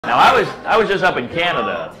Now I was just up in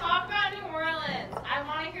Canada. Talk about New Orleans. I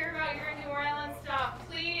want to hear about your New Orleans stuff.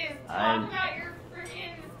 Please talk about your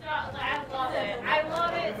freaking stuff. I love it. I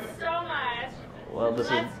love it so much. Well, this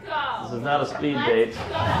is not a speed Let's date. go.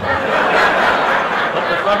 What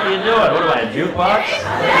the fuck are you doing? What am I, a jukebox?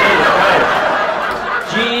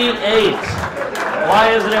 G8.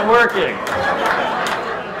 Why isn't it working?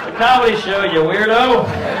 It's a comedy show, you weirdo.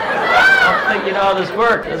 I don't think you know how this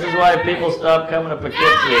works. This is why people stop coming to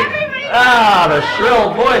Poughkeepsie. Ah, the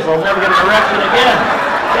shrill voice. I'll never get an erection again.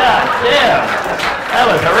 God damn. That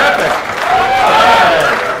was horrific.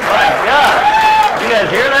 My God. You guys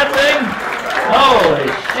hear that thing? Holy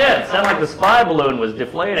shit. Sounded like the spy balloon was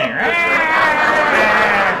deflating. All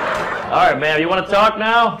right, ma'am. You want to talk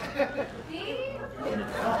now?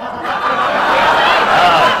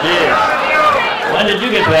 Oh, jeez. When did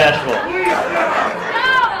you get bashful?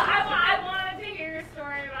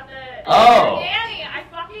 Oh. Danny, I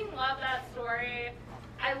fucking love that story.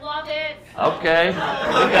 I love it. Okay. We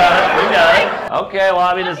got it. Okay, well,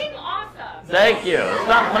 I mean, it's awesome. Thank you. It's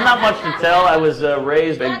not much to tell. I was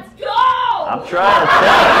raised. Let's go. I'm trying to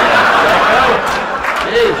tell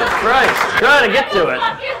you. Jesus Christ. Trying to get to it.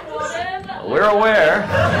 We're aware.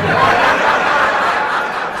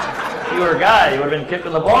 If you were a guy, you would have been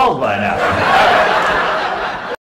kicking the balls by now.